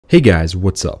Hey guys,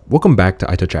 what's up? Welcome back to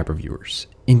iTouch App Reviewers.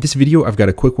 In this video, I've got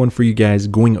a quick one for you guys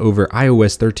going over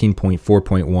iOS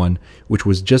 13.4.1, which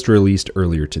was just released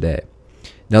earlier today.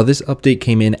 Now this update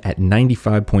came in at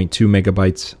 95.2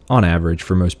 megabytes on average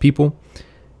for most people,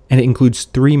 and it includes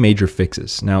 3 major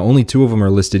fixes. Now only 2 of them are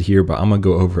listed here, but I'm gonna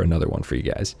go over another one for you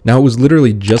guys. Now it was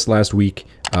literally just last week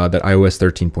that iOS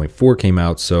 13.4 came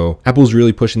out, so Apple's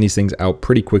really pushing these things out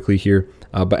pretty quickly here.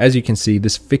 But as you can see,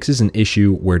 this fixes an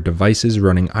issue where devices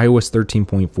running iOS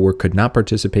 13.4 could not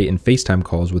participate in FaceTime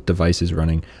calls with devices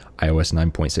running iOS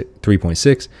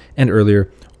 9.3.6 and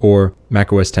earlier, or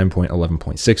macOS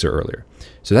 10.11.6 or earlier.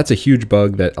 So that's a huge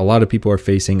bug that a lot of people are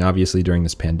facing, obviously, during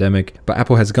this pandemic, but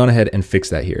Apple has gone ahead and fixed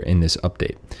that here in this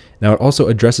update. Now, it also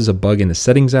addresses a bug in the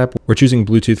Settings app where choosing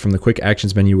Bluetooth from the Quick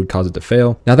Actions menu would cause it to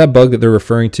fail. Now, that bug that they're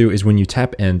referring to is when you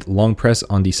tap and long press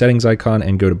on the Settings icon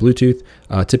and go to Bluetooth.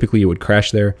 Typically, it would crash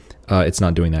there. It's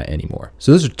not doing that anymore.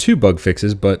 So those are 2 bug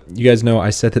fixes, but you guys know I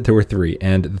said that there were 3,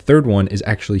 and the third one is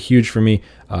actually huge for me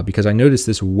because I noticed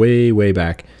this way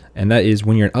back, and that is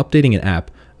when you're updating an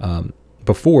app,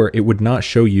 before it would not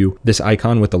show you this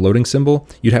icon with the loading symbol.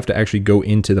 You'd have to actually go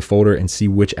into the folder and see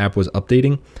which app was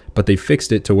updating, but they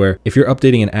fixed it to where if you're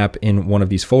updating an app in one of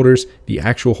these folders, the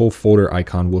actual whole folder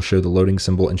icon will show the loading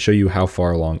symbol and show you how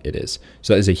far along it is.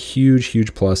 So that is a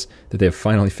huge plus that they have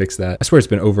finally fixed that. I swear it's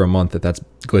been over a month that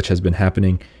glitch has been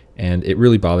happening, and it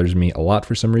really bothers me a lot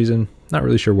for some reason. Not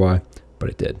really sure why,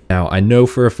 but it did. Now, I know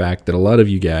for a fact that a lot of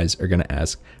you guys are gonna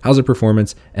ask, how's the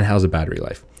performance and how's the battery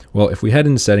life? Well, if we head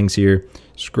into settings here,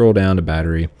 scroll down to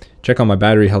battery, check on my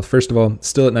battery health. First of all,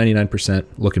 still at 99%,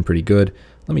 looking pretty good.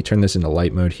 Let me turn this into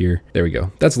light mode here. There we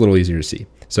go. That's a little easier to see.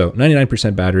 So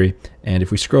 99% battery. And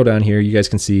if we scroll down here, you guys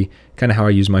can see kind of how I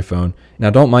use my phone. Now,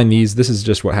 don't mind these. This is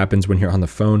just what happens when you're on the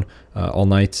phone all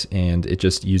night and it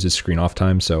just uses screen off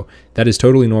time. So that is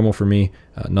totally normal for me.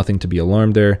 Nothing to be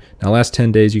alarmed there. Now, last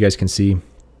 10 days, you guys can see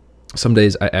some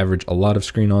days I average a lot of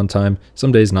screen on time,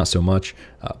 some days not so much,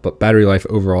 but battery life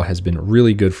overall has been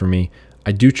really good for me.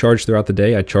 I do charge throughout the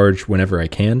day. I charge whenever I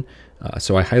can.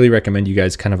 So I highly recommend you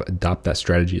guys kind of adopt that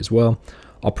strategy as well.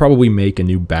 I'll probably make a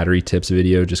new battery tips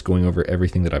video just going over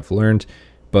everything that I've learned.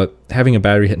 But having a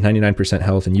battery hit 99%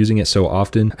 health and using it so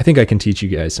often, I think I can teach you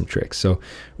guys some tricks. So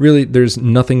really, there's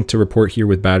nothing to report here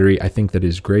with battery. I think that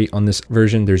is great on this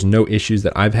version. There's no issues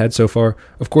that I've had so far.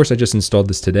 Of course, I just installed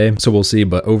this today, so we'll see.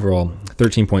 But overall,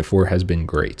 13.4 has been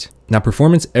great. Now,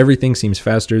 performance, everything seems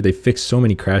faster. They fixed so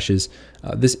many crashes.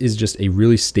 This is just a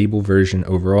really stable version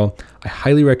overall. I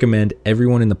highly recommend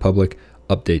everyone in the public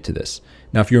update to this.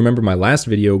 Now, if you remember my last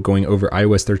video going over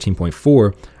iOS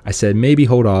 13.4, I said maybe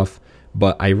hold off,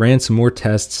 but I ran some more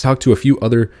tests, talked to a few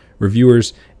other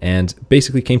reviewers, and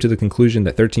basically came to the conclusion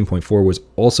that 13.4 was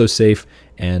also safe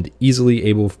and easily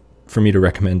able for me to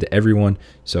recommend to everyone.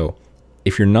 So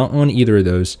if you're not on either of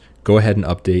those, go ahead and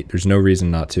update. There's no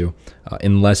reason not to,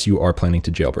 unless you are planning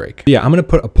to jailbreak. Yeah, I'm gonna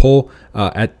put a poll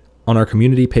on our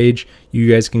community page. You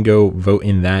guys can go vote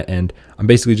in that, and I'm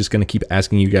basically just going to keep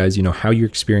asking you guys, how your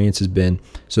experience has been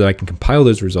so that I can compile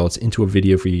those results into a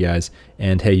video for you guys.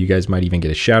 And hey, you guys might even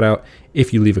get a shout out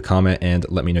if you leave a comment and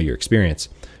let me know your experience.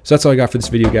 So that's all I got for this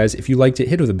video, guys. If you liked it,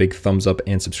 hit it with a big thumbs up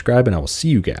and subscribe, and I will see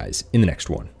you guys in the next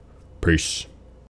one. Peace.